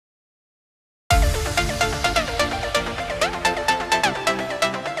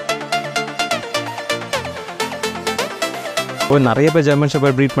ஒரு நிறைய பேர் ஜெர்மன்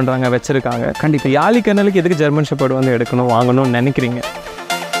ஷெப்பர்ட் ப்ரீட் பண்ணுறாங்க, வச்சுருக்காங்க. கண்டிப்பாக யாழி கென்னலுக்கு எதுக்கு ஜெர்மன் ஷெப்பர்ட் வந்து எடுக்கணும், வாங்கணும்னு நினைக்கிறீங்க?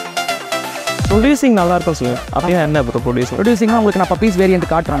 ப்ரொடியூசிங் நல்லா இருக்கும் சொல்லுங்கள். அப்படின்னா என்ன ப்ரோ ப்ரொடியூசிங்னா உங்களுக்கு நான் பப்பீஸ் வேரியன்ட்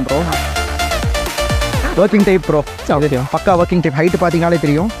காட்டுறேன் ப்ரோ. ஒர்க்கிங் டைப் ப்ரோ, தெரியும் பக்கா ஒர்க்கிங் டைப். ஹைட்டு பார்த்தீங்கனாலே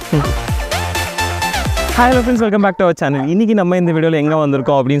தெரியும். Hi friends, welcome back to our channel. இன்றைக்கி நம்ம இந்த வீடியோவில் எங்கே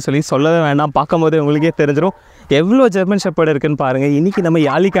வந்திருக்கோம் அப்படின்னு சொல்லவே வேண்டாம், பார்க்கும்போது உங்களுக்கே தெரிஞ்சிடும் எவ்வளோ ஜெர்மன் ஷெப்பர்ட் இருக்குன்னு பாருங்கள். இன்றைக்கி நம்ம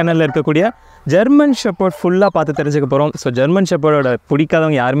யாழி கென்னலில் இருக்கக்கூடிய ஜெர்மன் ஷெப்பர்ட் ஃபுல்லாக பார்த்து தெரிஞ்சுக்க போகிறோம். ஸோ ஜெர்மன் ஷெப்பர்டோட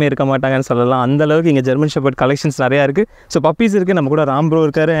பிடிக்காதவங்க யாருமே இருக்க மாட்டாங்கன்னு சொல்லலாம். அந்தளவுக்கு இங்கே ஜெர்மன் ஷெப்பர்ட் கலெக்ஷன்ஸ் நிறையா இருக்குது. ஸோ பப்பீஸ் இருக்குது, நம்ம கூட ராம்ப்ரோ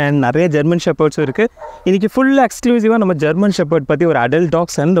இருக்கார், அண்ட் நிறைய ஜெர்மன் ஷெப்பர்ட்ஸும் இருக்குது. இன்றைக்கி ஃபுல்லாக எக்ஸ்க்ளூசிவாக நம்ம ஜெர்மன் ஷெப்பர்ட் பற்றி ஒரு அடல்ட்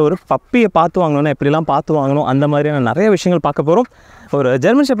டாக்ஸ் அண்ட் ஒரு பப்பியை பார்த்து வாங்கணும்னா எப்படிலாம் பார்த்து வாங்கணும் அந்த மாதிரியான நிறைய விஷயங்கள் பார்க்க போகிறோம். ஒரு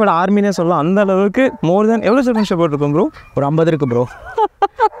ஜெர்மன் ஷெப்பர்ட் ஆர்மினே சொல்லலாம். அந்த அளவுக்கு மோர் தென் எவ்வளோ ஜெர்மன் ஷெப்பர்ட் இருக்கும் ப்ரோ? ஒரு 50 இருக்குது ப்ரோ.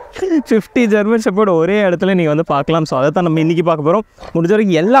 50 ஜெர்மன் ஷெப்பர்ட் ஒரே இடத்துல நீங்கள் வந்து பார்க்கலாம். ஸோ அதை தான் நம்ம இன்றைக்கி பார்க்க போகிறோம். முடிஞ்ச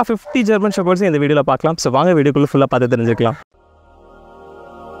வரைக்கும் எல்லா 50 ஜெர்மன் ஷெப்பர்ட்ஸும் இந்த வீடியோவில் பார்க்கலாம். ஸோ வாங்க வீடியோக்குள்ளே ஃபுல்லாக பார்த்து தெரிஞ்சுக்கலாம்.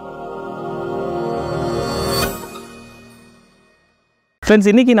 ஃப்ரெண்ட்ஸ்,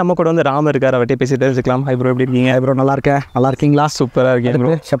 இன்றைக்கி நம்ம கூட வந்து ராம் இருக்கார், அவர்கிட்ட பேசி தெரிஞ்சுக்கலாம். ஹை ப்ரோ, எப்படி இருக்கீங்க? ஹை ப்ரோ, நல்லா இருக்கேன். நல்லா இருக்கீங்களா? சூப்பராக இருக்கேன்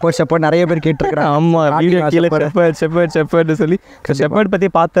ப்ரோ. ஷெப்பர்ட் நிறைய பேர் கேட்டுருக்கிறேன். ஆமாம், வீடியோ கீழே ஷெப்பர்ட்னு சொல்லி ஷெப்பர்ட் பற்றி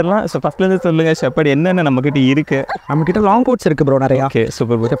பார்த்துடலாம். ஸோ ஃபஸ்ட்லேருந்து சொல்லுங்கள், ஷெப்பர்ட் என்னென்ன நம்மக்கிட்ட இருக்குது? நம்மக்கிட்ட லாங் கோட்ஸ் இருக்குது ப்ரோ, நிறையா. Okay,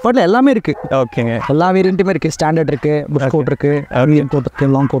 super bro. ஷெப்பர்டில் எல்லாமே இருக்குது. ஓகேங்க, எல்லா வேரியண்ட்டுமே இருக்குது. ஸ்டாண்டர்ட் இருக்குது, புஷ் கோட் இருக்குது, இந்தியன் கோட்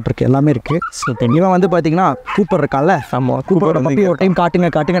இருக்குது, லாங் கோட் இருக்குது, எல்லாமே இருக்குது. சூப்பர். இவன் வந்து பார்த்தீங்கன்னா கூப்பர் இருக்கான்ல. ஆமாம், கூப்பரோட பப்பி ஒரு டைம்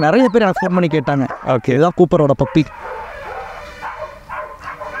காட்டுங்க. நிறைய பேர் எனக்கு ஃபோன் பண்ணி கேட்டாங்க. ஓகே, இதுதான் கூப்பரோட பப்பி.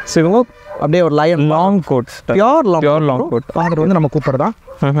 ஸோ அப்படியே ஒரு line long coat, pure long coat. பார்க்குறது வந்து நம்ம கூப்பர் தான்.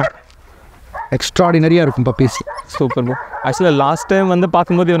 எக்ஸ்ட்ராடினரியாக இருக்கும் பப்பீஸ். Super bro. ஆக்சுவலாக லாஸ்ட் டைம் வந்து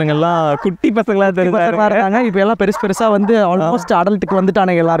பார்க்கும்போது இவனுங்கெல்லாம் குட்டி பசங்களாக தெரிஞ்சாங்க. இப்போ எல்லாம் பெருசாக வந்து ஆல்மோஸ்ட் அடல்ட்டுக்கு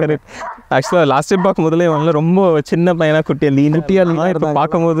வந்துட்டானுங்க எல்லாரும். ஆக்சுவலாக லாஸ்ட் டைம் பார்க்கும்போதுல இவங்க ரொம்ப சின்ன பையனாக குட்டியாக இப்போ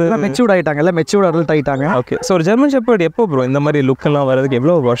பார்க்கும்போது மெச்சூர்ட் ஆகிட்டாங்க, இல்லை மெச்சூர்ட் அடல்ட் ஆகிட்டாங்க. ஓகே, ஸோ ஒரு ஜெர்மன் ஷெப்பர்ட் எப்போ ப்ரோ இந்த மாதிரி லுக்கெல்லாம் வர்றதுக்கு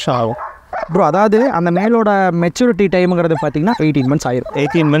எவ்வளோ வருஷம் ஆகும் ப்ரோ? அதாவது அந்த மேலோட மெச்சூரிட்டி டைமுங்கிறது பார்த்தீங்கன்னா 18 months ஆயிடும்.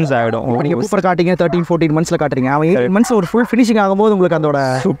 18 months ஆகிடும். நீங்கள் கூப்பர் காட்டிங்க 13-14 months காட்டுறீங்க. அவன் 18 months ஒரு ஃபுல் ஃபினிஷிங் ஆகும்போது உங்களுக்கு அதோட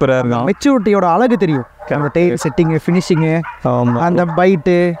சூப்பராக இருக்கும் மெச்சூரிட்டியோட அழகு தெரியும். அந்த டெய்ல் செட்டிங்கு, ஃபினிஷிங்கு, அந்த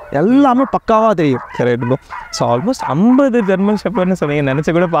பைட்டு எல்லாமே பக்காவாக தெரியும். Correct bro. So almost 50 German ஷெப்பர்ட்னு சொன்னீங்க,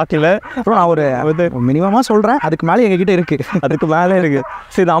 நினச்ச கூட பார்க்கல ப்ரோ. நான் ஒரு மினிமமாக சொல்கிறேன், அதுக்கு மேலே எங்ககிட்ட இருக்குது. அதுக்கு மேலே இருக்குது.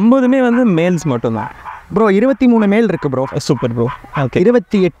 ஸோ இது 50மே வந்து மேல்ஸ் மட்டும்தான் ப்ரோ. 23 மேல் இருக்குது bro. Super bro. Okay,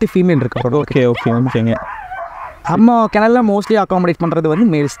 28 female இருக்குது ப்ரோ. ஓகேங்க. நம்ம கெனலில் மோஸ்ட்லி அகாமடேட் பண்ணுறது வந்து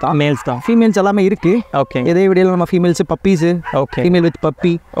மேல்ஸ் தான். ஃபீமேல்ஸ் எல்லாமே இருக்குது. ஓகே, இதே வீடியோவில் நம்ம females, puppies, okay, female with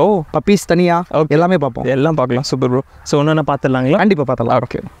puppy, puppies தனியாக எல்லாமே பார்ப்போம். எல்லாம் பார்க்கலாம். Super bro. ஸோ ஒன்று பார்த்துடலாங்களா? கண்டிப்பாக பார்த்துலாம்.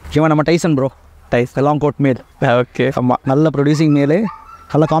 ஓகே, இவன் நம்ம டைசன் ப்ரோ. லாங் கோட் மேல். ஓகே, ஆமாம், நல்ல ப்ரொடியூசிங் மேலு,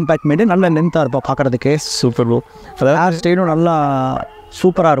 நல்ல காம்பேக்ட் மேடு, நல்ல லென்த்தாக இருப்போம் பார்க்குறதுக்கு. Super bro. அதாவது ஹேர் ஸ்டைலும் நல்லா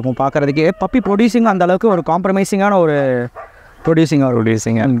சூப்பராக இருக்கும் பார்க்குறதுக்கே. பப்பி ப்ரொடியூசிங் அந்த அளவுக்கு ஒரு காம்ப்ரமைசிங்கான ஒரு ப்ரொடியூசிங்.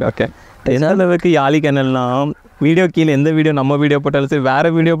 ஓகே, எந்த அளவுக்கு யாழி கென்னல்னால் வீடியோ கீழே எந்த வீடியோ நம்ம வீடியோ போட்டாலும் சரி, வேறு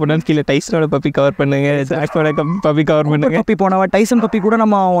வீடியோ போட்டாலும் கீழே டைசனோட பப்பி கவர் பண்ணுங்க, ஜாக்ஸோட பப்பி கவர் பண்ணுங்க. பப்பி போனவா டைசன் பப்பி கூட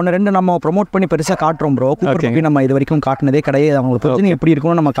நம்ம 1-2 நம்ம ப்ரொமோட் பண்ணி பெருசாக காட்டுறோம் ப்ரோ. பப்பி நம்ம இது வரைக்கும் காட்டினதே கிடையாது. அவங்களுக்கு பிரச்சனை எப்படி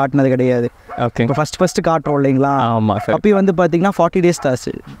இருக்கும்னு நம்ம காட்டினது கிடையாது. ஓகே, இப்போ ஃபஸ்ட்டு காட்டுறோம் இல்லைங்களா? ஆமாம். பப்பி வந்து பார்த்தீங்கன்னா 40 days தான்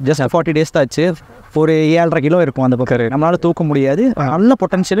ஆச்சு. ஜஸ்ட் 40 days தான் ஆச்சு. ஒரு 7.5 கிலோ இருக்கும் அந்த பக்கம். நம்மளால தூக்க முடியாது. நல்ல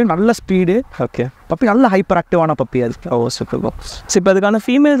பொட்டன்ஷியல், நல்ல ஸ்பீடு. ஓகே, பப்பி நல்ல ஹைப்பர் ஆக்டிவான பப்பி அது. ஓ சூப்பர் ப்ரோ. ஸோ இப்போ அதுக்கான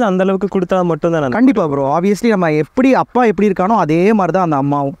ஃபீமேல்ஸ் அந்த அளவுக்கு கொடுத்தா மட்டும் தான். கண்டிப்பாக ப்ரோ. ஆப்வியஸ்லி நம்ம எப்படி அப்பா எப்படி இருக்கானோ அதே மாதிரி தான் அந்த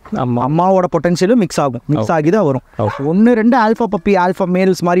அம்மாவோட பொட்டன்ஷியலும் மிக்ஸ் ஆகி தான் வரும். 1-2 ஆல்ஃபா பப்பி, ஆல்ஃபா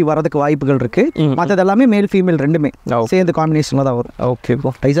மேல்ஸ் மாதிரி வரதுக்கு வாய்ப்புகள் இருக்கு. மற்றது எல்லாமே மேல் ஃபீமேல் ரெண்டுமே சேர்ந்து காம்பினேஷனில் தான் வரும். Okay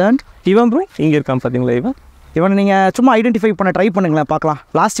bro. டைசன் இவன் ப்ரோ இங்கே இருக்கான் பார்த்தீங்களா? இவனை நீங்கள் சும்மா ஐடென்டிஃபை பண்ண ட்ரை பண்ணுங்களேன், பார்க்கலாம்.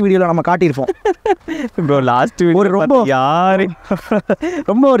 லாஸ்ட் வீடியோவில் நம்ம காட்டியிருப்போம் ப்ரோ. லாஸ்ட் வீடியோ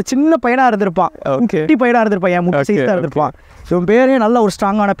ரொம்ப ஒரு சின்ன பையனாக இருந்திருப்பான். குட்டி பையனாக இருந்திருப்பான். என் முக்கிய சைஸாக இருந்திருப்பான். இவன் பேரே நல்ல ஒரு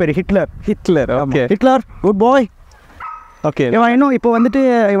ஸ்ட்ராங்கான பேர், ஹிட்லர். குட் பாய். ஓகே, இவன் இன்னும் இப்போ வந்துட்டு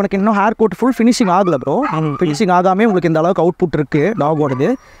இவனுக்கு இன்னும் ஹேர் கோட் ஃபுல் ஃபினிஷிங் ஆகலை ப்ரோ. ஃபினிஷிங் ஆகாமல் உங்களுக்கு இந்த அளவுக்கு அவுட்புட் இருக்குது டாகோடது.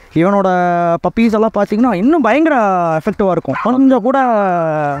 இவனோட பப்பீஸ் எல்லாம் பார்த்தீங்கன்னா இன்னும் பயங்கர எஃபெக்டிவாக இருக்கும். கொஞ்சம் கூட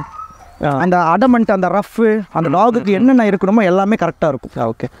அந்த அடமெண்ட், அந்த ரஃப், அந்த டாகுக்கு என்னென்ன இருக்கணுமோ எல்லாமே கரெக்டாக இருக்கும்.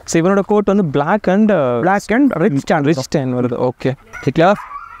 ஓகே, ஸோ இவனோட கோட் வந்து பிளாக் அண்ட் ரிச் டேன் வருது. ஓகே, சரிங்களா?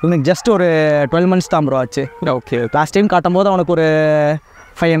 இவனுக்கு ஜஸ்ட் ஒரு 12 months தான் ப்ரோ ஆச்சு. ஓகே, லாஸ்ட் டைம் காட்டும் போது அவனுக்கு ஒரு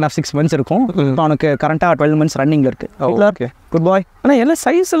 5.5-6 months இருக்கும். இப்போ அவனுக்கு கரண்ட்டாக 12 months ரன்னிங்கில் இருக்குது. ஓகே, குட் பாய். ஆனால் எல்லாம்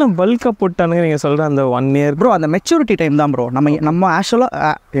சைஸ் எல்லாம் பல்காக போட்டானுங்க நீங்கள் சொல்கிற அந்த 1 year ப்ரோ. அந்த மெச்சூரிட்டி டைம் தான் ப்ரோ. நம்ம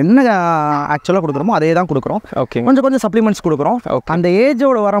ஆக்சுவலாக கொடுக்குறோமோ அதே தான் கொடுக்குறோம். ஓகே, கொஞ்சம் சப்ளிமெண்ட்ஸ் கொடுக்குறோம். அந்த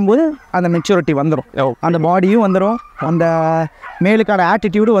ஏஜோடு வரும்போது அந்த மெச்சூரிட்டி வந்துடும். அந்த பாடியும் வந்துடும், அந்த மேலுக்கான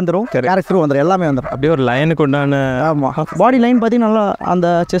ஆட்டிடியூடும் வந்துடும், கேரக்டரும் வந்துடும், எல்லாமே வந்துடும். அப்படியே ஒரு லைனுக்கு உண்டான. ஆமாம், பாடி லைன் பார்த்தீங்கன்னா நல்லா அந்த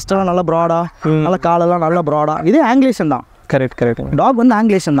செஸ்டெல்லாம் நல்லா ப்ராடாக, நல்லா காலெல்லாம் நல்லா ப்ராடாக. இதே ஆங்கிலேஷன் தான். கரெக்ட். டாக் வந்து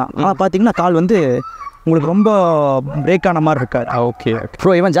ஆங்கிலேஷன் தான், ஆனால் பார்த்தீங்கன்னா கால் வந்து உங்களுக்கு ரொம்ப பிரேக் ஆன மாதிரி இருக்காது. ஓகே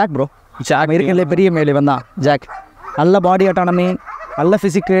ப்ரோ இவன் ஜாக் ப்ரோ. ஜாக் இருக்கிறதுலே பெரிய மேல் இவன் தான் ஜாக். நல்ல பாடி அட்டானமி, நல்ல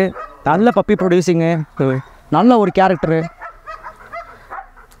ஃபிசிக்கு, நல்ல பப்பி ப்ரொடியூசிங்கு, நல்ல ஒரு கேரக்டரு,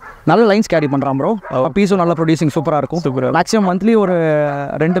 நல்ல லைன்ஸ் கேரி பண்ணுறான் ப்ரோ. பப்பீஸும் நல்ல ப்ரொடியூசிங் சூப்பராக இருக்கும். மேக்ஸிமம் மந்த்லி ஒரு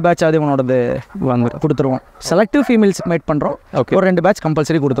 2 பேட்ச் அது இவனோடது கொடுத்துருவோம். செலக்டிவ் ஃபீமேல்ஸ் மேட் பண்ணுறோம். ஒரு 2 பேட்ச்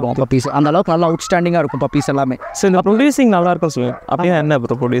கம்பல்சரி கொடுத்துருவோம் பப்பீஸ். அந்த அளவுக்கு நல்லா அவுட்ஸ்டாண்டிங்காக இருக்கும் பப்பீஸ் எல்லாமே. ஸோ இந்த ப்ரொடியூசிங் நல்லா இருக்கும் சொல்லுங்கள். அப்படியே என்ன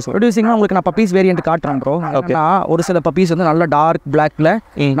ப்ரோ ப்ரொடியூசிங்னா உங்களுக்கு நான் பப்பீஸ் வேரியன்ட் காட்டுறேன் ப்ரோ. ஒரு சில பப்பீஸ் வந்து நல்ல டார்க் பிளாக்ல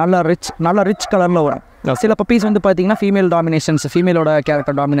நல்ல ரிச் கலரில் வரும். சில பப்பீஸ் வந்து பார்த்தீங்கன்னா ஃபீமேல் டாமினேஷன்ஸ், ஃபீமேலோட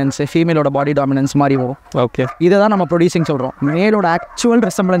கேரக்டர் டாமினன்ஸ், ஃபீமேலோட பாடி டாமினன்ஸ் மாதிரி வரும். ஓகே, இதை தான் நம்ம ப்ரொடியூசிங் சொல்கிறோம். மேலோட ஆக்சுவல்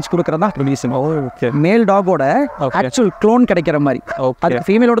ரெசம்பிளன்ஸ் கொடுக்குறது தான் ப்ரொடியூசிங். ஓகே, மேல் டாகோட ஆக்சுவல் க்ளோன் கிடைக்கிற மாதிரி. அது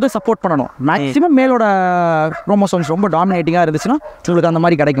ஃபீமேலோட சப்போர்ட் பண்ணணும். மேக்ஸிமம் மேலோட குரோமோசோம்ஸ் ரொம்ப டாமினேட்டிங்காக இருந்துச்சுன்னா உங்களுக்கு அந்த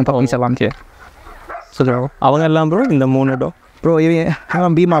மாதிரி கிடைக்கும் பப்பீஸ் எல்லாம். ஓகே, சொல்லுங்க அவங்க எல்லாம் ப்ரோ. இந்த 3 டாக் ப்ரோ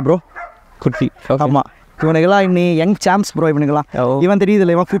இவன் பீமா ப்ரோ, குட்டி. ஆமாம், இவனுக்கெல்லாம் இன்னி யங் சாம்ப்ஸ் ப்ரோ. இவனுக்கெல்லாம் இவன்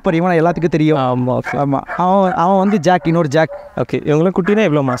தெரியுதுல்ல, இவன் கூப்பர், இவன் எல்லாத்துக்கும் தெரியும். ஆமாம், அவன் வந்து ஜாக், இன்னொரு ஜாக். ஓகே, இவங்களும் குட்டினா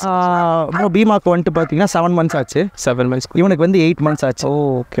எவ்வளோ மாதம் ப்ரோ? பீமாக்கு வந்துட்டு பார்த்தீங்கன்னா 7 months ஆச்சு. 7 months. இவனுக்கு வந்து 8 months ஆச்சு.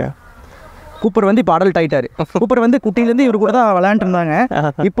 ஓகே, கூப்பர் வந்து இப்போ அடல்ட் ஆகிட்டாரு. கூப்பர் வந்து குட்டிலேருந்து இவர் கூட தான் விளையாண்டுருந்தாங்க.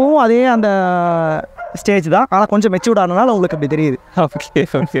 இப்போவும் அதே அந்த ஸ்டேஜ் தான், ஆனால் கொஞ்சம் மெச்சூர்ட் ஆனதுனால உங்களுக்கு அப்படி தெரியுது. ஓகே.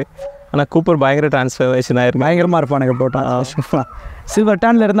 ஆனால் கூப்பர் பயங்கர டிரான்ஸ்ஃபர்மேஷன் ஆயிருக்கு. பயங்கரமாக இருப்பானுங்க போட்டான். சில்வர்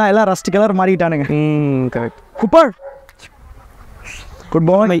டேனில் இருந்தால் எல்லாம் rust colour மாறிட்டானுங்க. Correct. Cooper good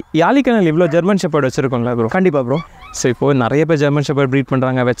morning. யாலி kennel இவ்வளோ ஜெர்மன் ஷெப்பர்ட் வச்சுருக்கோம்ல ப்ரோ? கண்டிப்பாக ப்ரோ. ஸோ இப்போது நிறைய பேர் ஜெர்மன் ஷெப்பர்ட் ப்ரீட்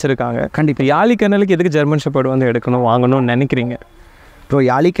பண்ணுறாங்க, வச்சுருக்காங்க. கண்டிப்பாக. யாலி கெனலுக்கு எதுக்கு ஜெர்மன் ஷெப்பர்ட் வந்து எடுக்கணும், வாங்கணும்னு நினைக்கிறீங்க ப்ரோ?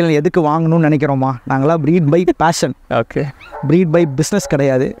 யாலி கெனல் எதுக்கு வாங்கணும்னு நினைக்கிறோமா? நாங்களாம் breed by fashion. Okay, breed by business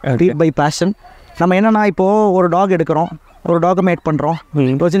கிடையாது, ப்ரீட் பை பேஷன். நம்ம என்னென்னா இப்போது ஒரு டாக் எடுக்கிறோம், ஒரு டாகை மேட் பண்ணுறோம்,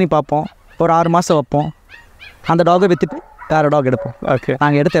 ரோஜினி பார்ப்போம், ஒரு 6 மாதம் வைப்போம், அந்த டாகை விற்றுட்டு வேறு டாக் எடுப்போம். ஓகே,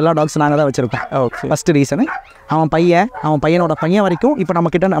 நாங்கள் எடுத்த எல்லா டாக்ஸும் நாங்கள் தான் வச்சுருக்கோம். ஓகே, ஃபஸ்ட்டு ரீசனு அவன் பையனோட பையன் வரைக்கும் இப்போ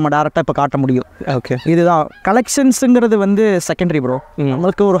நம்மக்கிட்ட நம்ம டேரெக்டாக இப்போ காட்ட முடியும். ஓகே, இதுதான் கலெக்ஷன்ஸுங்கிறது வந்து செகண்டரி ப்ரோ.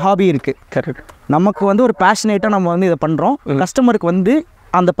 நம்மளுக்கு ஒரு ஹாபி இருக்குது. கரெக்ட். நமக்கு வந்து ஒரு பேஷனேட்டாக நம்ம வந்து இதை பண்ணுறோம். கஸ்டமருக்கு வந்து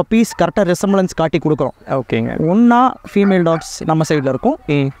அந்த பப்பீஸ் கரெக்டாக ரெசம்பிளன்ஸ் காட்டி கொடுக்குறோம். ஓகேங்க. ஒன்றா ஃபீமேல் டாக்ஸ் நம்ம சைடில் இருக்கும்,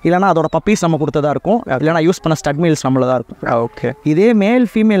 இல்லைனா அதோட பப்பீஸ் நம்ம கொடுத்ததா இருக்கும், இல்லைனா யூஸ் பண்ண ஸ்டட் மீல்ஸ் நம்மளதாக இருக்கும். ஓகே, இதே மேல்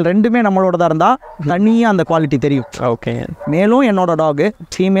ஃபீமேல் ரெண்டுமே நம்மளோடதாக இருந்தால் தனியாக அந்த குவாலிட்டி தெரியும். ஓகே, மேலும் என்னோட டாகு,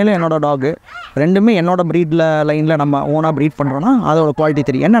 ஃபீமேலும் என்னோட டாகு, ரெண்டுமே என்னோட ப்ரீடில் லைனில் நம்ம ஓனாக ப்ரீட் பண்ணுறோன்னா அதோட குவாலிட்டி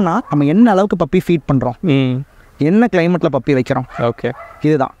தெரியும். என்னென்னா நம்ம என்ன அளவுக்கு பப்பி ஃபீட் பண்ணுறோம், என்ன கிளைமேட்டில் பப்பி வைக்கிறோம். ஓகே,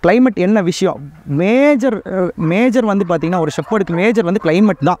 இதுதான் கிளைமேட். என்ன விஷயம் மேஜர் வந்து பார்த்தீங்கன்னா ஒரு ஷெப்பர்டுக்கு மேஜர் வந்து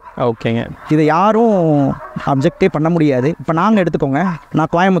கிளைமேட் தான். ஓகேங்க. இதை யாரும் அப்ஜெக்டே பண்ண முடியாது. இப்போ நாங்கள் எடுத்துக்கோங்க,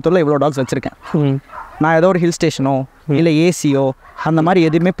 நான் கோயம்புத்தூரில் இவ்வளோ டாக்ஸ் வச்சுருக்கேன். நான் ஏதோ ஒரு ஹில் ஸ்டேஷனோ இல்லை ஏசியோ அந்த மாதிரி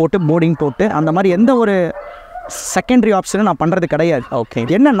எதுவுமே போட்டு போர்டிங் போட்டு அந்த மாதிரி எந்த ஒரு செகண்டரி ஆப்ஷனும் நான் பண்ணுறது கிடையாது. ஓகே,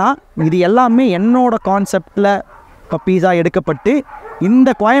 என்னென்னா இது எல்லாமே என்னோட கான்செப்டில் பப்பீஸாக எடுக்கப்பட்டு இந்த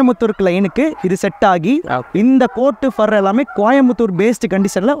கோயம்புத்தூர் லைனுக்கு இது செட் ஆகி இந்த கோட்டு ஃபர் எல்லாமே கோயம்புத்தூர் பேஸ்டு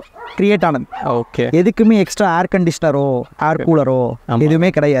கண்டிஷனில் க்ரியேட் ஆனது. ஓகே, எதுக்குமே எக்ஸ்ட்ரா ஏர் கண்டிஷனரோ ஏர் கூலரோ எதுவுமே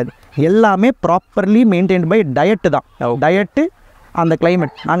கிடையாது. எல்லாமே ப்ராப்பர்லி மெயின்டைன் பை டயட்டு தான். டயட்டு அந்த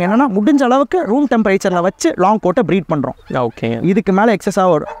கிளைமேட் நாங்கள் என்னென்னா முடிஞ்ச அளவுக்கு ரூம் டெம்பரேச்சரில் வச்சு லாங் கோட்டை ப்ரீட் பண்ணுறோம். ஓகே, இதுக்கு மேலே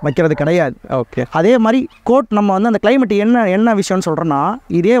எக்ஸஸாக வைக்கிறது கிடையாது. ஓகே, அதே மாதிரி கோட் நம்ம வந்து அந்த கிளைமேட் என்ன விஷயம்னு சொல்கிறோன்னா,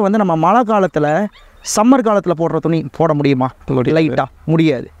 இதே வந்து நம்ம மழை காலத்தில் சம்மர் காலத்தில் போடுற துணி போட முடியுமா? லைட்டாக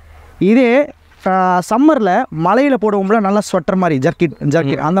முடியாது. இதே சம்மரில் மலையில் போடுவோம்ல நல்லா ஸ்வெட்டர் மாதிரி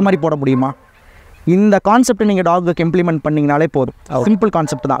ஜர்க்கிட் அந்த மாதிரி போட முடியுமா? இந்த கான்செப்டை நீங்கள் டாகுக்கு இம்ப்ளிமெண்ட் பண்ணிங்கனாலே போதும். சிம்பிள்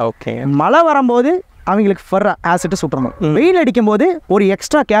கான்செப்ட் தான். ஓகே, மழை வரும்போது அவங்களுக்கு ஃபர் ஆசிட்டு சுட்டணும், வெயில் அடிக்கும்போது ஒரு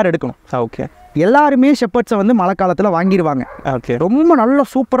எக்ஸ்ட்ரா கேர் எடுக்கணும். ஓகே, எல்லாருமே ஷெப்பர்ட்ஸை வந்து மழை காலத்தில் வாங்கிடுவாங்க. ஓகே, ரொம்ப நல்லா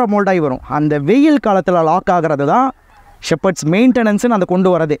சூப்பராக மோல்டாகி வரும். அந்த வெயில் காலத்தில் லாக் ஆகிறது தான் ஷெப்பர்ட்ஸ் மெயின்டெனன்ஸ்னு அதை கொண்டு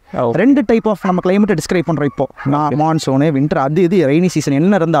வரது. 2 டைப் ஆஃப் நம்ம கிளைமேட்டை டிஸ்கிரைப் பண்ணுறோம். இப்போ மான்சூனு, வின்டர், அது இது ரெய்னி சீசன்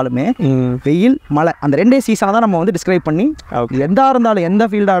என்ன இருந்தாலுமே வெயில் மழை அந்த 2 சீசனை தான் நம்ம வந்து டிஸ்கிரைப் பண்ணி எதாக இருந்தாலும் எந்த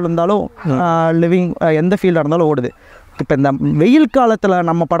ஃபீல்டாக இருந்தாலும் லிவிங் எந்த ஃபீல்டாக இருந்தாலும் ஓடுது. இப்போ இந்த வெயில் காலத்தில்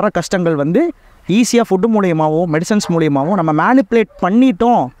நம்ம படுற கஷ்டங்கள் வந்து ஈஸியாக ஃபுட்டு மூலியமாகவும் மெடிசன்ஸ் மூலியமாகவும் நம்ம மேனிப்புலேட்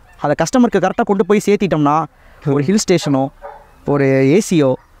பண்ணிட்டோம். அதை கஸ்டமருக்கு கரெக்டாக கொண்டு போய் சேர்த்திட்டோம்னா ஒரு ஹில் ஸ்டேஷனோ ஒரு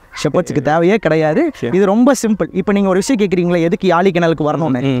ஏசியோ ஷெப்பர்ட்ஸுக்கு தேவையே கிடையாது. இது ரொம்ப சிம்பிள். இப்போ நீங்கள் ஒரு விஷயம் கேட்குறீங்களா, எதுக்கு யாலி கெனலுக்கு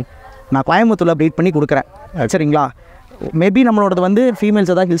வரணும்னு? நான் கோயம்புத்தூரில் ப்ரீட் பண்ணி கொடுக்குறேன், சரிங்களா? மேபி நம்மளோடது வந்து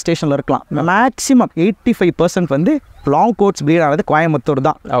ஃபீமேல்ஸ் ஏதாவது ஹில் ஸ்டேஷனில் இருக்கலாம். மேக்ஸிமம் 85% வந்து லாங் கோட்ஸ் ப்ரீட் ஆனது கோயம்புத்தூர்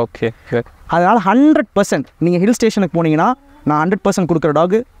தான். ஓகே, அதனால் 100% நீங்கள் ஹில் ஸ்டேஷனுக்கு போனீங்கன்னா நான் 100% கொடுக்குற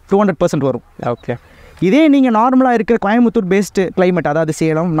டாகு 200% வரும். ஓகே, இதே நீங்கள் நார்மலாக இருக்கிற கோயம்புத்தூர் பேஸ்டு கிளைமேட், அதாவது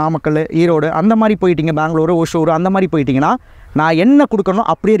சேலம், நாமக்கல், ஈரோடு அந்த மாதிரி போயிட்டீங்க, பெங்களூரு, ஒசூர் அந்த மாதிரி போயிட்டீங்கன்னா நான் என்ன கொடுக்கணும்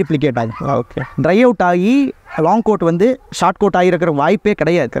அப்படியே ரிப்ளிகேட் ஆகும். ஓகே. ட்ரை அவுட் ஆகி லாங் கோட் வந்து ஷார்ட் கோட் ஆகிருக்கிற வாய்ப்பே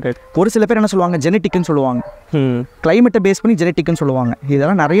கிடையாது. ஒரு சில பேர் என்ன சொல்லுவாங்க, ஜெனட்டிக்னு சொல்லுவாங்க, கிளைமேட்டை பேஸ் பண்ணி ஜெனட்டிக்னு சொல்லுவாங்க.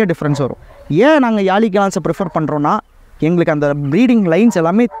 இதெல்லாம் நிறைய டிஃப்ரென்ஸ் வரும். ஏன் நாங்கள் யாலி கேனல்ஸை ப்ரிஃபர் பண்ணுறோன்னா, எங்களுக்கு அந்த ப்ரீடிங் லைன்ஸ்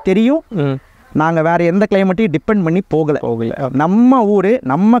எல்லாமே தெரியும். நாங்கள் வேறு எந்த கிளைமேட்டையும் டிபெண்ட் பண்ணி போகலை. நம்ம ஊர்,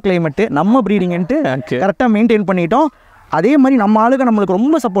 நம்ம கிளைமேட்டு, நம்ம ப்ரீடிங்ன்ட்டு கரெக்டாக மெயின்டைன் பண்ணிட்டோம். அதே மாதிரி நம்ம ஆளுங்க நம்மளுக்கு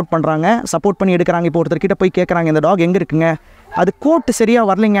ரொம்ப சப்போர்ட் பண்ணுறாங்க, சப்போர்ட் பண்ணி எடுக்கிறாங்க. இப்போ ஒருத்தர்கிட்ட போய் கேட்குறாங்க, இந்த டாக் எங்கே இருக்குங்க, அது கோட்டு சரியாக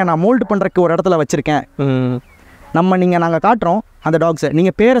வரலைங்க, நான் மோல்டு பண்ணுறதுக்கு ஒரு இடத்துல வச்சுருக்கேன். நாங்கள் காட்டுறோம் அந்த டாக்ஸை,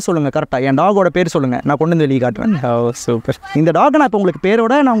 நீங்கள் பேரை சொல்லுங்கள் கரெக்டாக, என் டாகோட பேர் சொல்லுங்கள், நான் கொண்டு வந்து வெளியே காட்டுறேன். சூப்பர். இந்த டாகை நான் இப்போ உங்களுக்கு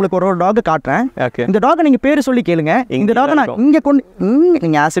பேரோட நான் உங்களுக்கு ஒரு டாகை காட்டுறேன். இந்த டாகை நீங்கள் பேர் சொல்லி கேளுங்க. இந்த டாகை நான் இங்கே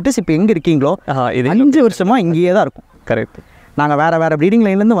நீங்கள் ஆசிட்டிஸ் இப்போ எங்கே இருக்கீங்களோ 5 வருஷமாக இங்கேயே தான் இருக்கும். கரெக்ட். நாங்கள் வேறு ப்ரீடிங்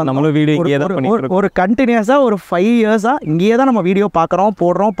லைன்லேருந்து நம்மளும் வீடியோ ஒரு கண்டினியூஸாக ஒரு 5 இயர்ஸாக இங்கேயே தான் நம்ம வீடியோ பார்க்குறோம்,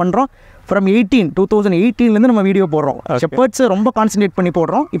 போடுறோம், பண்ணுறோம். ஃப்ரம் 2018 நம்ம வீடியோ போடுறோம். ஷெப்பர்ட்ஸ் ரொம்ப கான்சன்ட்ரேட் பண்ணி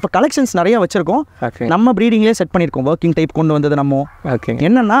போடுறோம். இப்போ கலெக்ஷன்ஸ் நிறைய வச்சிருக்கோம். நம்ம ப்ரீடிங்லேயே செட் பண்ணியிருக்கோம். ஒர்க்கிங் டைப் கொண்டு வந்தது நம்ம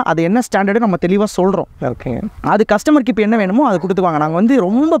என்னன்னா, அது என்ன ஸ்டாண்டர்டு நம்ம தெளிவாக சொல்கிறோம். அது கஸ்டமருக்கு இப்போ என்ன வேணுமோ அது கொடுத்துக்குவாங்க. நாங்கள் வந்து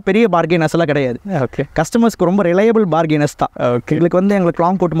ரொம்ப பெரிய பார்கெனர்ஸ் எல்லாம் கிடையாது. கஸ்டமர்ஸ்க்கு ரொம்ப ரிலையபிள் பார்கெனர்ஸ் தான். எங்களுக்கு வந்து எங்களுக்கு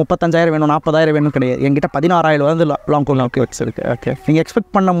லாங் கோட் 35,000 வேணும், 40,000 வேணும் கிடையாது. எங்கிட்ட 16,000 வந்து லாங் கோட் வச்சிருக்கு. நீங்கள்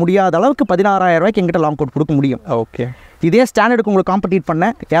எக்ஸ்பெக்ட் பண்ண முடியாத அளவுக்கு 16,000 ரூபாய்க்கு எங்கிட்ட லாங் கோட் கொடுக்க முடியும். ஓகே. இதே ஸ்டாண்டர்டுக்கு உங்களுக்கு காம்படிட் பண்ண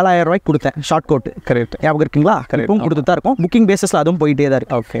 7,000 ரூபாய்க்கு கொடுத்தேன் ஷார்ட் கோட். கரெக்ட். ஞாபகம் இருக்குங்களா? இப்பவும் கொடுத்து தான் இருக்கும். புக்கிங் பேஸில் அதுவும் போயிட்டே தான்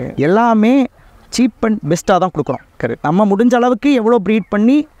இருக்கு. ஓகே. எல்லாமே சீப் அண்ட் பெஸ்ட்டாக தான் கொடுக்குறோம். கரெக்ட். நம்ம முடிஞ்ச அளவுக்கு எவ்வளோ ப்ரீட்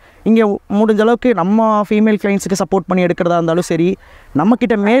பண்ணி இங்கே முடிஞ்ச அளவுக்கு நம்ம ஃபீமேல் கிளைண்ட்ஸுக்கு சப்போர்ட் பண்ணி எடுக்கிறதா இருந்தாலும் சரி,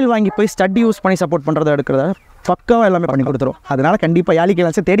 நம்மக்கிட்ட மேல் வாங்கி போய் ஸ்டட் யூஸ் பண்ணி சப்போர்ட் பண்ணுறதா எடுக்கிறதா பக்காவாக எல்லாமே பண்ணி கொடுத்துரும். அதனால கண்டிப்பாக யாலி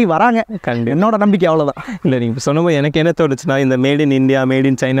கேனல்ஸை தேடி வராங்க. என்னோட நம்பிக்கை அவ்வளோதான். இல்லை, நீங்கள் சொன்னபோது எனக்கு என்ன தோணுச்சுன்னா, இந்த made in India, made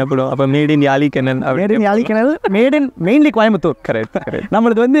in China படம், அப்போ made in யாலி canal, made in mainly Coimbatore. Correct.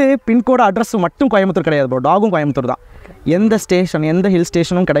 நம்மளுக்கு வந்து பின்கோடு அட்ரஸ் மட்டும் கோயம்புத்தூர் கிடையாது ப்ரோ, டாகும் கோயம்புத்தூர் தான். எந்த ஸ்டேஷன், எந்த ஹில்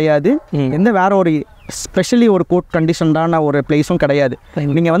ஸ்டேஷனும் கிடையாது. எந்த வேற ஒரு ஸ்பெஷலி ஒரு கோட் கண்டிஷன்டான ஒரு பிளேஸும் கிடையாது.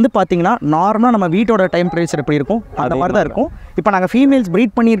 நீங்கள் வந்து பார்த்தீங்கன்னா நார்மலாக நம்ம வீட்டோட டெம்பரேச்சர் எப்படி இருக்கும் அந்த மாதிரி தான் இருக்கும். இப்போ நாங்கள் ஃபீமேல்ஸ்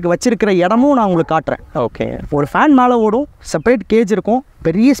ப்ரீட் பண்ணி வச்சிருக்கிற இடமும் நான் உங்களுக்கு காட்டுறேன். ஓகே. ஒரு ஃபேன் மேலே ஓடும், செப்பரேட் கேஜ் இருக்கும்,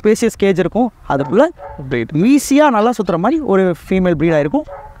 பெரிய ஸ்பேசியஸ் கேஜ் இருக்கும். அதுக்குள்ளே ஈஸியாக நல்லா சுற்றுற மாதிரி ஒரு ஃபீமேல் ப்ரீடாக இருக்கும்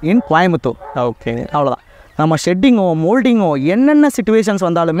இன் கோயம்புத்தூர். ஓகே. அவ்வளோதான். நம்ம ஷெட்டிங்கோ, மோல்டிங்கோ, என்னென்ன சிச்சுவேஷன்ஸ்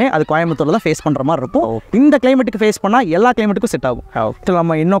வந்தாலுமே அது கோயம்புத்தூரில் தான் ஃபேஸ் பண்ணுற மாதிரி இருக்கும். இந்த கிளைமேட்டுக்கு ஃபேஸ் பண்ணால் எல்லா கிளைமேட்டுக்கும் செட் ஆகும்.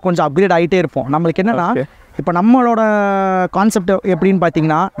 நம்ம இன்னும் கொஞ்சம் அப்கிரேட் ஆகிட்டே இருப்போம். நம்மளுக்கு என்னென்னா, இப்போ நம்மளோட கான்செப்ட் எப்படின்னு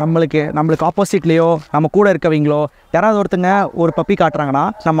பார்த்தீங்கன்னா, நம்மளுக்கு ஆப்போசிட்லேயோ நம்ம கூட இருக்கவங்களோ யாராவது ஒருத்தங்க ஒரு பப்பி காட்டுறாங்கன்னா,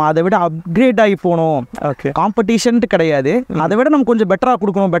 நம்ம அதை விட அப்கிரேட் ஆகி போகணும். ஓகே. காம்படிஷன்ட்டு கிடையாது, அதை விட நம்ம கொஞ்சம் பெட்டராக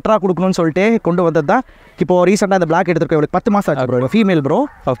கொடுக்கணும்னு சொல்லிட்டு கொண்டு வந்தது தான். இப்போ ரீசெண்டாக இந்த பிளாக் எடுத்துருக்கோம். இவளுக்கு 10 மாதம் ஆச்சு ப்ரோ, ஃபீமேல் ப்ரோ.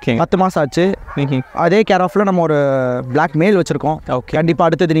 ஓகே. 10 மாதம் ஆச்சு. அதே கேர் ஆஃபில் நம்ம ஒரு பிளாக் மேல் வச்சுருக்கோம். ஓகே. கண்டிப்பாக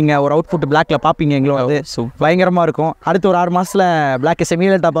அடுத்தது நீங்கள் ஒரு அவுட்புட் பிளாக்ல பார்ப்பீங்க. எங்களோ அது பயங்கரமாக இருக்கும். அடுத்து ஒரு 6 மாதத்தில் பிளாக்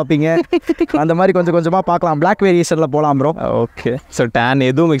செமிலேட்டாக பார்ப்பீங்க. அந்த மாதிரி கொஞ்சம் கொஞ்சமாக பார்க்கலாம். பிளாக் வேரியேஷனில் போகலாம் ப்ரோ. ஓகே. ஸோ டேன்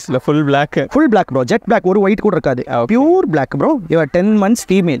எதுவும் மிக்ஸில் full black bro, jet black, ஒரு ஒயிட் கூட இருக்காது, pure black bro. 10 months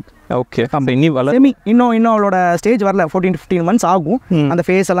female. Okay. இன்னும் அவளோட ஸ்டேஜ் வரல, 14-15 months ஆகும். அந்த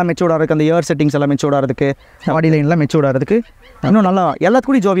ஃபேஸ் எல்லாம் மெச்சூர்டாக இருக்குது, அந்த இயர் செட்டிங்ஸ் எல்லாம் மெச்சூர்டாக இருக்குது, பாடி லைன்லாம் மெச்சூர்டாக இருக்குது. இன்னும் நல்லா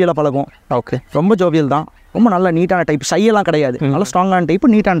எல்லாத்துக்கூட ஜோவியலாக பழகும். ஓகே. ரொம்ப ஜோவியல் தான், ரொம்ப நல்ல நீட்டான டைப், ஷையெல்லாம் கிடையாது, நல்ல ஸ்ட்ராங்கான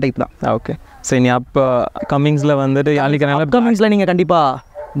டைப், நீட்டான டைப் தான். ஓகே. சரி, நீ அப்போ கம்மிங்ஸில் வந்துட்டு கம்மிங்ஸில் நீங்கள் கண்டிப்பாக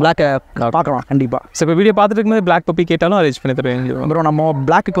பிளாக்கை பார்க்கலாம் கண்டிப்பாக. ஸோ இப்போ வீடியோ பார்த்துட்டு இருக்கும்போது பிளாக் பப்பி கேட்டாலும் அரேஞ்ச் பண்ணி தருவேன் ப்ரோ. நம்ம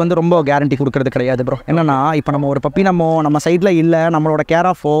பிளாக்கு வந்து ரொம்ப கேரண்டி கொடுக்கறது கிடையாது ப்ரோ. என்னன்னா, இப்போ நம்ம ஒரு பப்பி நம்ம சைடில் இல்லை, நம்மளோட கேர்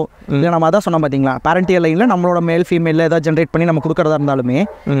ஆஃபோ இல்லை, நம்ம அதான் சொன்னோம் பார்த்தீங்களா, பேரண்டியல் லைனில் நம்மளோட மேல் ஃபீமேலில் ஏதாவது ஜென்ரேட் பண்ணி நம்ம கொடுக்குறதா இருந்தாலுமே,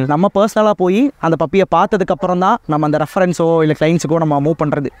 நம்ம பர்சனலாக போய் அந்த பப்பியை பார்த்ததுக்கப்புறம் தான் நம்ம அந்த ரெஃபரன்ஸோ இல்லை கிளைண்ட்ஸுக்கோ நம்ம மூவ்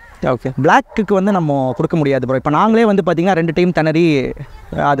பண்ணுறது. ஓகே. பிளாக்கு வந்து நம்ம கொடுக்க முடியாது ப்ரோ. இப்போ நாங்களே வந்து பார்த்தீங்கன்னா 2 டைம் திணறி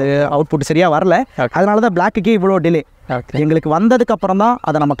அது அவுட்புட் சரியாக வரல. அதனால தான் பிளாக்குக்கே இவ்வளோ டிலே. எங்களுக்கு வந்ததுக்கு அப்புறம் தான்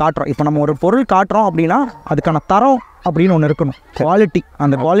அதை நம்ம காட்டுறோம். இப்போ நம்ம ஒரு பொருள் காட்டுறோம் அப்படின்னா அதுக்கான தரம் அப்படின்னு ஒன்று இருக்கணும், குவாலிட்டி.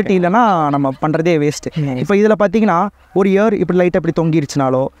 அந்த குவாலிட்டி இல்லைன்னா நம்ம பண்ணுறதே வேஸ்ட்டு. இப்போ இதில் பார்த்தீங்கன்னா ஒரு இயர் இப்படி லைட்டாக இப்படி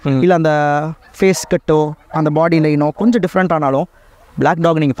தொங்கிருச்சுனாலோ இல்லை அந்த ஃபேஸ் கட்டோ அந்த பாடி லைனோ கொஞ்சம் டிஃப்ரெண்ட் ஆனாலும் பிளாக்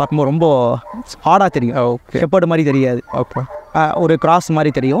டாக் நீங்கள் பார்க்கும்போது ரொம்ப ஹார்டாக தெரியும். ஷெப்பர்டு மாதிரி தெரியாது, ஒரு கிராஸ்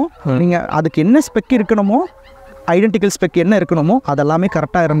மாதிரி தெரியும். நீங்கள் அதுக்கு என்ன ஸ்பெக் இருக்கணுமோ, ஐடென்டிக்கல் ஸ்பெக் என்ன இருக்கணுமோ அதெல்லாமே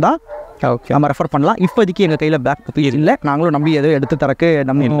கரெக்டாக இருந்தால் ஓகே நம்ம ரெஃபர் பண்ணலாம். இப்போதைக்கு எங்கள் கையில் பேக் பப்பி இல்லை, நாங்களும் நம்பி எதுவும் எடுத்து தரக்கு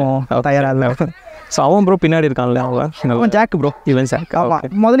நம்ம தயாராக இல்லை. ஸோ அவன் ப்ரோ பின்னாடி இருக்கான்ல, அவன் ஜாக்கு ப்ரோ. இவன் ஜாக்.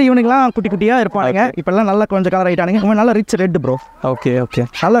 முதல்ல இவனுக்குலாம் குட்டி குட்டியாக இருப்பானுங்க, இப்போல்லாம் நல்லா கொஞ்சம் கலர் ஆகிட்டானுங்க. இவன் நல்லா rich red bro. Okay okay.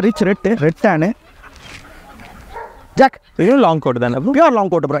 நல்லா ரிச் ரெட் டேனு ஜாக். இதுவும் லாங் கோட் தானே bro? Pure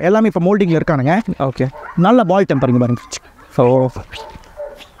long coat bro. எல்லாமே இப்போ மோல்டிங்கில் இருக்கானுங்க. ஓகே. நல்ல பால் டெம்பரிங் பாருங்க. ஸோ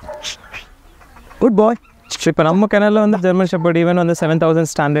குட் பாய். இப்போ நம்ம கெனலில் வந்து ஜெர்மன் ஷெப்பர்ட் ஈவன் வந்து 7000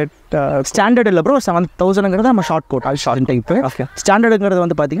 ஸ்டாண்டர்ட் இல்லை ப்ரோ. 7000ங்கிறது நம்ம ஷார்ட் கோட், அது ஷார்ட் டைப்பு. ஓகே. ஸ்டாண்டர்டுங்கிறது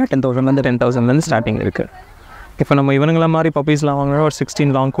வந்து பார்த்தீங்கன்னா 10,000 ஸ்டார்டிங் இருக்குது. இப்போ நம்ம இவனுங்கள மாதிரி பப்பீஸ்லாம் வாங்கினா ஒரு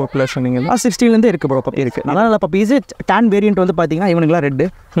 16 லாங் கோட்டில் சொன்னீங்கன்னா 16லேருந்து இருக்குது ப்ரோ. பப்பி இருக்குது, நல்ல நல்ல பப்பீஸு. டேன் வேரியன்ட் வந்து பார்த்தீங்கன்னா இவனுங்களாம் ரெட்டு,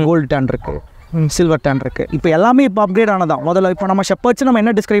 கோல்டு டேன் இருக்குது, சில்வர் டேன் இருக்குது. இப்போ எல்லாமே இப்போ அப்கிரேட் ஆனதான். முதல்ல இப்போ நம்ம ஷெப்பர்ட்ஸ் நம்ம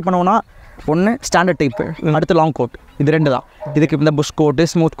என்ன டிஸ்கிரைப் பண்ணுவோம்னா, ஒன்று ஸ்டாண்டர்ட் டைப்பு, அடுத்து லாங் கோட், இது 2 தான். இதுக்கு இந்த புஷ் கோட்டு,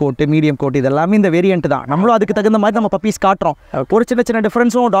 ஸ்மூத் கோட்டு, மீடியம் கோட், இது எல்லாமே இந்த வேரியன்ட் தான். நம்மளும் அதுக்கு தகுந்த மாதிரி நம்ம பப்பீஸ் காட்டுறோம். ஒரு சின்ன சின்ன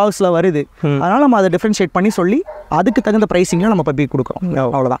டிஃப்ரென்ஸும் டாக்ஸில் வருது. அதனால் நம்ம அதை டிஃப்ரென்ஷியேட் பண்ணி சொல்லி அதுக்கு தகுந்த ப்ரைஸிங்கும் நம்ம பப்பி கொடுக்குறோம்.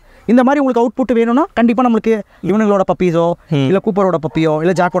 அவ்வளோதான். இந்த மாதிரி உங்களுக்கு அவுட்புட் வேணும்னா கண்டிப்பாக நம்மளுக்கு இவனுங்களோட பப்பீஸோ இல்லை கூப்பரோட பப்பியோ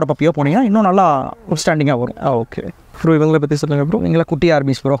இல்லை ஜாக்கோட பப்பியோ போனீங்கன்னா இன்னும் நல்லா ஸ்டாண்டிங்காக வரும். Okay bro. இவங்களை பற்றி சொல்லுங்கள் ப்ரோ. இவங்கள குட்டி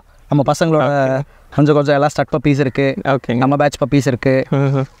ஆர்மிஸ் ப்ரோ. நம்ம பசங்களோட கொஞ்சம் எல்லாம் ஸ்டட் பப்பீஸ் இருக்குது. ஓகே. நம்ம பேட்ச் பப்பீஸ்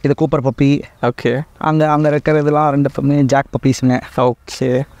இருக்குது. இது கூப்பர் பப்பி. ஓகே. அங்கே இருக்கிறதுலாம் 2 ஜாக் பப்பீஸுங்க. ஓகே.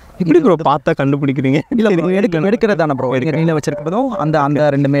 இப்படி ப்ரோ பார்த்தா கண்டுபிடிக்கிறீங்க? இல்லை எடுக்கிறது தானே ப்ரோ. நீல வச்சிருக்கிறதும் அந்த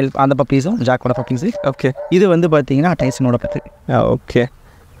 2 மேல் அந்த பப்பீஸும் ஜாக்கோட பப்பீஸு. ஓகே. இது வந்து பார்த்தீங்கன்னா டைசனோட பத்து. ஓகே.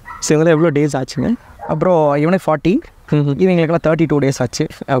 ஸோ இவங்களாம் எவ்வளோ டேஸ் ஆச்சுங்க? அப்புறம் இவனுக்கு 40, இவங்களுக்குலாம் 32 டேஸ் ஆச்சு.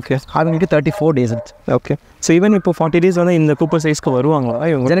 ஓகே. அவங்களுக்கு 34 டேஸ் ஆச்சு. ஓகே. ஸோ ஈவன் இப்போ 40 டேஸ் வந்து இந்த கூப்பர் சைஸ்க்கு வருவாங்களா?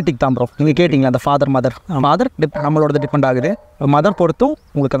 இவங்க ஜெனட்டிக் தான் ப்ரோ. நீங்கள் கேட்டிங்களா அந்த ஃபாதர் மதர் நம்மளோட டிபெண்ட் ஆகுது. மதர் பொறுத்தும்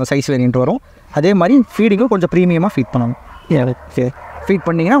உங்களுக்கு அந்த சைஸ் வேரியன்ட் வரும். அதே மாதிரி ஃபீடிங்கும் கொஞ்சம் ப்ரீமியமாக ஃபீட் பண்ணணும். ஓகே. ஃபீட்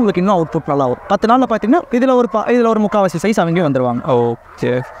பண்ணிங்கன்னா உங்களுக்கு இன்னும் அவுட்புட் நல்லா வரும். 10 நாளில் பார்த்தீங்கன்னா இதில் ஒரு முக்கால்வாசி சைஸ் அவங்க வந்துடுவாங்க.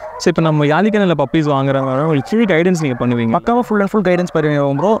 ஓகே. ஸோ இப்போ நம்ம யாழ்லி கெனலில் பப்பீஸ் வாங்குறாங்க, உங்களுக்கு ஃபுல் கைடன்ஸ் நீங்கள் பண்ணுவீங்க? பக்காவாக ஃபுல் கைடன்ஸ்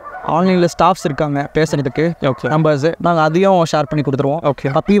பண்ணுவோம் ப்ரோ. ஆன்லைனில் ஸ்டாஃப்ஸ் இருக்காங்க பேசுறதுக்கு. ஓகே. நம்பர்ஸ் நாங்கள் அதையும் ஷேர் பண்ணி கொடுத்துருவோம். ஓகே.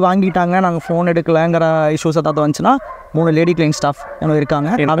 பப்பி வாங்கிட்டாங்க, நாங்கள் ஃபோன் எடுக்கலைங்கிற இஷ்யூஸ் ஏதாவது வந்துச்சுன்னா 3 லேடி கிளைண்ட் ஸ்டாஃப் இருக்காங்க.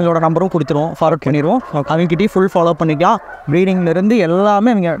 அவங்களோட நம்பரும் கொடுத்துருவோம், ஃபார்வர்ட் பண்ணிடுவோம். அவங்ககிட்டயே ஃபுல் ஃபாலோ பண்ணிக்கலாம். ப்ரீடிங்லேருந்து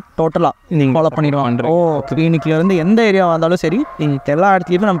எல்லாமே அவங்க டோட்டலாக நீங்கள் ஃபாலோ பண்ணிடுவாங்க. கிளினிக்லேருந்து எந்த ஏரியாவாக இருந்தாலும் சரி, எல்லா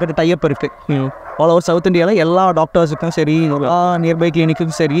இடத்துலையுமே நம்மக்கிட்ட டைப் இருக்குது. ஆல் ஓவர் சவுத் இந்தியாவில் எல்லா டாக்டர்ஸுக்கும் சரி, எல்லா நியர்பை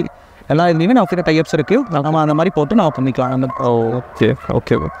கிளினிக்கும் சரி, எல்லா இதுலேயுமே நம்ம கிட்ட டைப்ஸ் இருக்குது. நம்ம அந்த மாதிரி போட்டு நம்ம பண்ணிக்கலாம். Okay.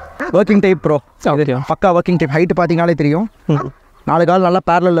 Okay. Working type bro. பக்கா ஒர்க்கிங் டைப். ஹைட்டு பார்த்தீங்கனாலே தெரியும், 4 கால் நல்லா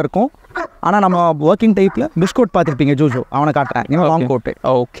பேரலில் இருக்கும். ஆனால் நம்ம ஒர்க்கிங் டைப்பில் பிஸ்கோட் பார்த்துருப்பீங்க, ஜூஜோ அவனை காட்டுறேன். இன்னும் லாங் கோட்டு.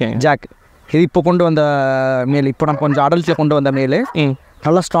 ஓகே. ஜாக் இது இப்போ கொண்டு வந்த மேல், இப்போ நம்ம கொஞ்சம் அடல்ட்டில் கொண்டு வந்த மேல்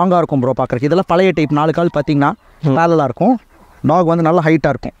நல்லா ஸ்ட்ராங்காக இருக்கும் ப்ரோ பார்க்குறதுக்கு. இதெல்லாம் பழைய டைப். 4 கால் பார்த்தீங்கன்னா பேரலாக இருக்கும். டாக் வந்து நல்லா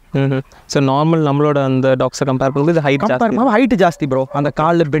ஹைட்டாக இருக்கும். ஸோ நார்மல் நம்மளோட அந்த டாக்ஸை கம்பேர் பண்ணும்போது இது ஹைட்டு ஜாஸ்தி ப்ரோ. அந்த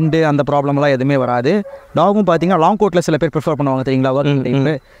காலில் பெண்டு அந்த ப்ராப்ளம்லாம் எதுவுமே வராது. டாகும் பார்த்தீங்கன்னா லாங் கோட்டில் சில பேர் ப்ரிஃபர் பண்ணுவாங்க தெரியுங்களா, ஒர்க்கிங்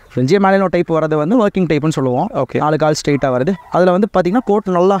டைப்பு. ஃப்ரெஞ்சிய மேலினோ டைப் வரது வந்து ஒர்க்கிங் டைப்புன்னு சொல்லுவோம். ஓகே. 4 கால் ஸ்ட்ரெயிட்டாக வருது. அதில் வந்து பார்த்தீங்கன்னா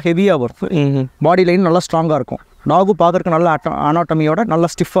கோட் நல்லா ஹெவியாக வரும். பாடி லைன் நல்லா ஸ்ட்ராங்காக இருக்கும். டாகும் பார்க்குறதுக்கு நல்ல அனாட்டமியோட நல்லா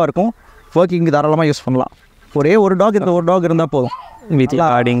ஸ்டிஃபாக இருக்கும். ஒர்க்கிங்கு தாராளமாக யூஸ் பண்ணலாம். ஒரே ஒரு டாக், இந்த ஒரு டாக் இருந்தால் போதும். வீட்டில்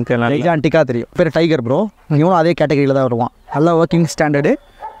ஆண்டிக்காக தெரியும். பேர் டைகர் ப்ரோ. இவனும் அதே கேட்டகரியில் தான் வருவான். நல்லா ஒர்க்கிங் ஸ்டாண்டர்டு.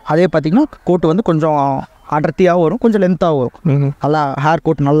 அதே பார்த்தீங்கன்னா கோட்டு வந்து கொஞ்சம் அடர்த்தியாக வரும், கொஞ்சம் லென்த்தாக வரும். நல்லா ஹேர்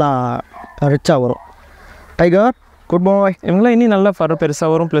கோட் நல்லா ரிச்சாக வரும். டைகர் குட் பாய். இவங்களாம் இன்னும் நல்லா பெருசாக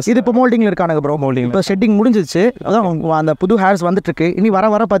வரும். ப்ளஸ் இது இப்போ மோல்டிங்கில் இருக்கானுங்க ப்ரோ. மோல்டிங் இப்போ ஷெட்டிங் முடிஞ்சிச்சு. அதான் அந்த புது ஹேர்ஸ் வந்துட்டுருக்கு. இனி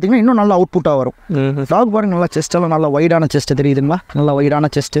வர பார்த்தீங்கன்னா இன்னும் நல்லா அவுட்புட்டாக வரும். டாக் பாருங்க, நல்லா செஸ்ட்டெல்லாம் நல்லா வைடான செஸ்ட்டு தெரியுதுங்களா? நல்லா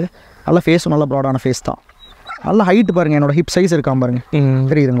வைடான செஸ்ட்டு, நல்லா ஃபேஸும் நல்லா ப்ராடான ஃபேஸ் தான். நல்லா ஹைட்டு பாருங்கள், என்னோட ஹிப் சைஸ் இருக்கான் பாருங்க,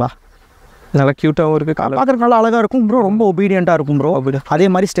 தெரியுதுங்களா? நல்லா க்யூட்டாகவும் இருக்குது, பார்க்குறதுக்கு நல்லா அழகாக இருக்கும் ப்ரோ. ரொம்ப ஒபீடியண்ட்டாக இருக்கும் ப்ரோ. அதே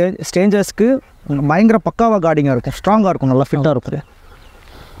மாதிரி ஸ்ட்ரேஞ்சர்ஸ்க்கு பயங்கர பக்காவாக கார்டிங்காக இருக்கும், ஸ்ட்ராங்காக இருக்கும், நல்லா ஃபிட்டாக இருக்கும்.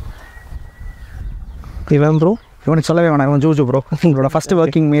 இவன் ப்ரோ இவனுக்கு சொல்லவே வேணாம், இவன் ஜூஜு ப்ரோ. உங்களோட ஃபஸ்ட்டு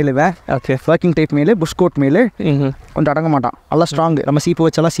ஒர்க்கிங் மேலு. ஓகே. ஒர்க்கிங் டைப் மேலு, புஷ்கோட் மேலு. கொஞ்சம் அடங்க மாட்டான், நல்லா ஸ்ட்ராங்கு. நம்ம சீப்பு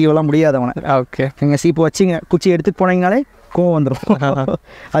வச்செல்லாம் சீவெல்லாம் முடியாதவனை. ஓகே. நீங்கள் சீப்பு வச்சு குச்சி எடுத்துகிட்டு போனீங்கனாலே கோவம் வந்துடும்.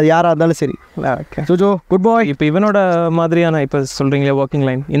 அது யாராக இருந்தாலும் சரி. ஓகே. ஜூஜோ குட் பாய். இப்போ இவனோட மாதிரியான இப்போ சொல்கிறீங்களே ஒர்க்கிங்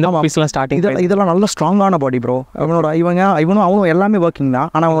லைன், இந்த ஆஃபீஸ்லாம் ஸ்டார்டிங் இதெல்லாம் நல்லா ஸ்ட்ராங்கான பாடி ப்ரோ. இவனும் அவனும் எல்லாமே ஒர்க்கிங் தான்.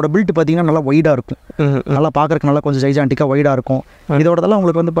 ஆனால் அவனோட பில்ட் பார்த்தீங்கன்னா நல்லா வைடாக இருக்கும். நல்லா பார்க்குறதுக்கு நல்லா கொஞ்சம் ஜைஜாண்டிக்காக வைடாக இருக்கும். இதோடதெல்லாம்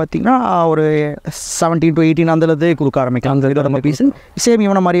உங்களுக்கு வந்து பார்த்தீங்கன்னா ஒரு 17 to 18 அந்தளவு கொடுக்க ஆரம்பிக்கும். அந்த இதோட பீஸ் சேம்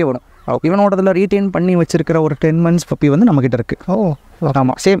இவனை மாதிரியே வரும். இவனோடதில் ரீட்டைன் பண்ணி வச்சிருக்கிற ஒரு 10 months பப்பி வந்து நம்மக்கிட்ட இருக்குது.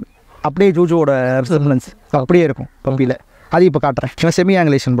 ஆமாம், சேம் அப்படியே ஜூஜோட ரிசம்பிளன்ஸ் அப்படியே இருக்கும் பப்பியில். அது இப்போ காட்டுறேன். இவன் செமி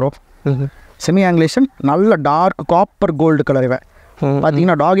ஆங்கிலேஷன் ப்ரோ. செமி ஆங்கிலேஷன் நல்ல டார்க் காப்பர் கோல்டு கலர். இவன்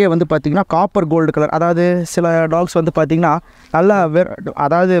பார்த்தீங்கன்னா டாகே வந்து பார்த்தீங்கன்னா காப்பர் கோல்டு கலர். அதாவது சில டாக்ஸ் வந்து பார்த்தீங்கன்னா நல்லா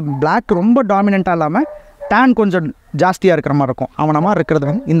அதாவது பிளாக் ரொம்ப டாமினண்ட்டாக இல்லாமல் டேன் கொஞ்சம் ஜாஸ்தியாக இருக்கிற மாதிரி இருக்கும். அவன மாதிரி இருக்கிறது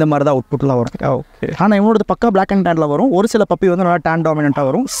வந்து இந்த மாதிரி தான் அவுட்புட்டில் வரும். ஓகே. ஆனால் இவனோட பக்கா பிளாக் அண்ட் டேனில் வரும். ஒரு சில பப்பி வந்து நல்லா டேன் டாமினண்ட்டாக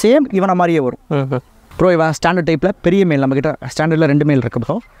வரும். சேம் இவனை மாதிரியே வரும் ப்ரோ. இவன் ஸ்டாண்டர்ட் டைப்பில் பெரிய மேல். நம்மக்கிட்ட ஸ்டாண்டர்டில் 2 மேல் இருக்குது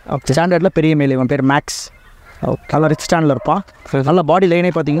ப்ரோ. ஸ்டாண்டர்டில் பெரிய மேல். இவன் பேர் மேக்ஸ். நல்லா ரிச் ஸ்டாண்டில் இருப்பான். நல்ல பாடி லைனே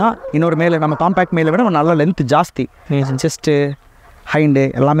பார்த்தீங்கன்னா இன்னொரு மேலே நம்ம காம்பேக்ட் மேலே விட நல்ல லென்த் ஜாஸ்தி. செஸ்ட்டு ஹைண்டு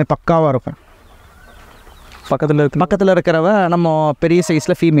எல்லாமே பக்காவாக இருக்கும். பக்கத்தில் இருக்கிறவ நம்ம பெரிய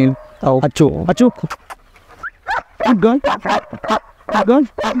சைஸில் ஃபீமேல். அச்சு அச்சு good girl good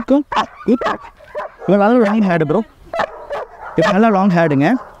girl good இவன் நல்லா லாங் ஹேடு ப்ரோ இப்போ நல்லா லாங் ஹேடுங்க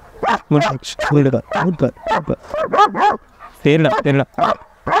தெரியல தெரியல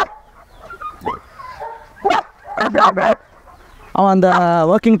அவன் அந்த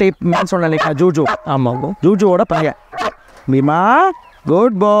ஒர்க்கிங் டைப் மேன் சொன்னேன் இல்லைங்களா ஜூஜு. ஆமாம் ப்ரோ, ஜூஜுவோட பையன் பீமா.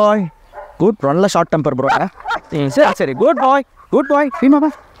 குட் பாய் குட், நல்ல ஷார்ட் டெம்பர் ப்ரோ. சரி சரி குட் பாய் பீமாவா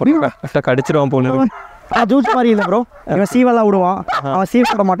கரெக்டாக கடிச்சிருவான் போன. ஜூஜு மாதிரி இல்லை ப்ரோ, இவன் சீவெல்லாம் விடுவான், அவன் சீவ்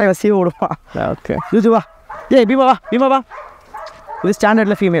விட மாட்டான், இவன் சீவ விடுவான். ஓகே ஜூஜுவா பீமாவா இது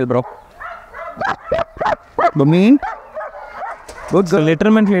ஸ்டாண்டர்டில் ஃபீமேல் ப்ரோ. மீன் குட்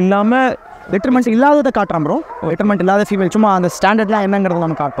லிட்டர்மெண்ட் இல்லாமல் லிட்டர்மெண்ட் இல்லாததை காட்டுறான் ப்ரோ. லிட்டர்மெண்ட் இல்லாத ஃபீமேல் சும்மா அந்த ஸ்டாண்டர்ட்லாம் என்னங்கிறத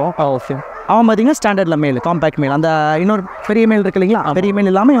நம்ம காட்டும். ஓகே. அவன் பார்த்தீங்கன்னா ஸ்டாண்டர்டில் மேல், காம்பேக்ட் மேல். அந்த இன்னொரு பெரிய மேல் இருக்கு இல்லைங்களா, பெரிய மேல்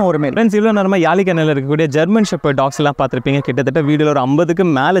இல்லாமல் ஒரு மேல். ஃப்ரெண்ட்ஸ், இவ்வளோ நேரமாக யாலி கென்னலில் இருக்கக்கூடிய ஜெர்மன் ஷெப்பர்ட் டாக்ஸ் எல்லாம் பார்த்துருப்பீங்க. கிட்டத்தட்ட வீடியோவில் ஒரு 50க்கு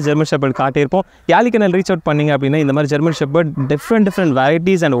மேலே German shepherd காட்டியிருப்போம். யாலி kennel reach out பண்ணிங்க அப்படின்னா இந்த மாதிரி German shepherd different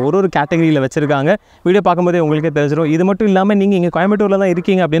varieties and ஒரு கேட்டகரியில் வச்சிருக்காங்க. வீடியோ பார்க்கும்போதே உங்களுக்கே தெரிஞ்சிடும். இது மட்டும் இல்லாமல் நீங்கள் இங்கே கோயம்புத்தூரில் தான்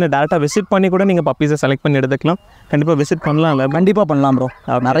இருக்கீங்க அப்படின்னு டேரெக்டாக விசிட் பண்ணி கூட நீங்கள் பப்பீஸை செலக்ட் பண்ணி எடுத்துக்கலாம். கண்டிப்பாக விசிட் பண்ணலாம்ல? கண்டிப்பாக பண்ணலாம் ப்ரோ.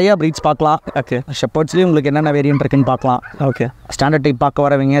 நிறைய ப்ரீட்ஸ் பார்க்கலாம். ஓகே. ஷெப்பர்ட்ஸ்லேயும் உங்களுக்கு என்னென்ன வேரியன்ட் இருக்குன்னு பார்க்கலாம். ஓகே. ஸ்டாண்டர்ட் டைப் பார்க்க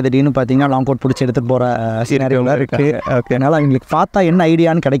வரவங்க திடீர்னு பார்த்தீங்கன்னா லாங் கோட் பிடிச்சி எடுத்துகிட்டு போகிற சீனரியோவில் இருக்குது. ஓகே. அதனால் அவங்களுக்கு பார்த்தா என்ன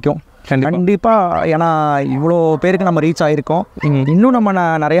ஐடியான்னு கிடைக்கும் கண்டிப்பாக. ஏன்னா இவ்வளோ பேருக்கு நம்ம ரீச் ஆகிருக்கோம். இன்னும் நம்ம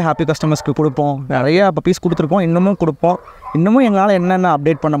நிறைய ஹாப்பி கஸ்டமர்ஸ்க்கு கொடுப்போம், நிறைய பப்பீஸ் கொடுத்துருக்கோம், இன்னமும் கொடுப்போம். இன்னமும் எங்களால் என்னென்ன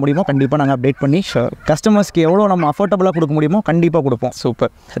அப்டேட் பண்ண முடியுமோ கண்டிப்பாக நாங்கள் அப்டேட் பண்ணி கஸ்டமர்ஸ்க்கு எவ்வளோ நம்ம அஃபோர்டபுளாக கொடுக்க முடியுமோ கண்டிப்பாக கொடுப்போம்.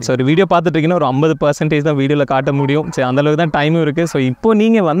 சூப்பர். ஸோ ஒரு வீடியோ பார்த்துட்டிங்கன்னா ஒரு 50% தான் வீடியோவில் காட்ட முடியும். சரி, அந்தளவுக்கு தான் டைமும் இருக்குது. ஸோ இப்போ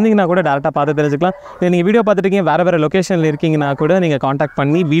நீங்கள் வந்தீங்கன்னா கூட டேரெக்டாக பார்த்து தெரிஞ்சுக்கலாம். நீங்கள் வீடியோ பார்த்துட்டிங்க வேறு லொக்கேஷனில் இருக்கீங்கன்னா கூட நீங்கள் காண்டாக்ட்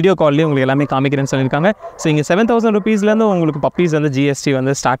பண்ணி வீடியோ கால்லேயே உங்களுக்கு எல்லாமே காமிக்கிறேன்னு சொல்லியிருக்காங்க. ஸோ இங்கே 7,000 rupeesலேருந்து உங்களுக்கு பப்பீஸ் வந்து ஜிஎஸ்டி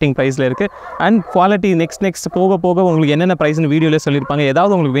வந்து ஸ்டார்டிங் ப்ரைஸில் இருக்குது. அண்ட் குவாலிட்டி நெக்ஸ்ட் போக உங்களுக்கு என்னென்ன ப்ரைஸ்னு வீடியோவில் சொல்லியிருப்பாங்க.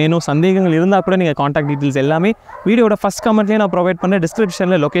 ஏதாவது உங்களுக்கு வேணும் சந்தேகங்கள் இருந்தால் கூட நீங்கள் காண்டாக்ட் டீட்டெயில்ஸ் எல்லாமே வீடியோட ஃபஸ்ட் கமெண்ட்லேயே நான் ப்ரொவைட் பண்ணுறேன்.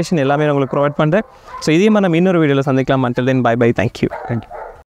 டிஸ்கிரிப்ஷனில் லொக்கேஷன் எல்லாமே நான் உங்களுக்கு ப்ரொவைட் பண்ணுறேன். ஸோ இதே மாதிரி நம்ம இன்னொரு வீடியோவில் சந்திக்கலாம். until then bye bye. Thank you.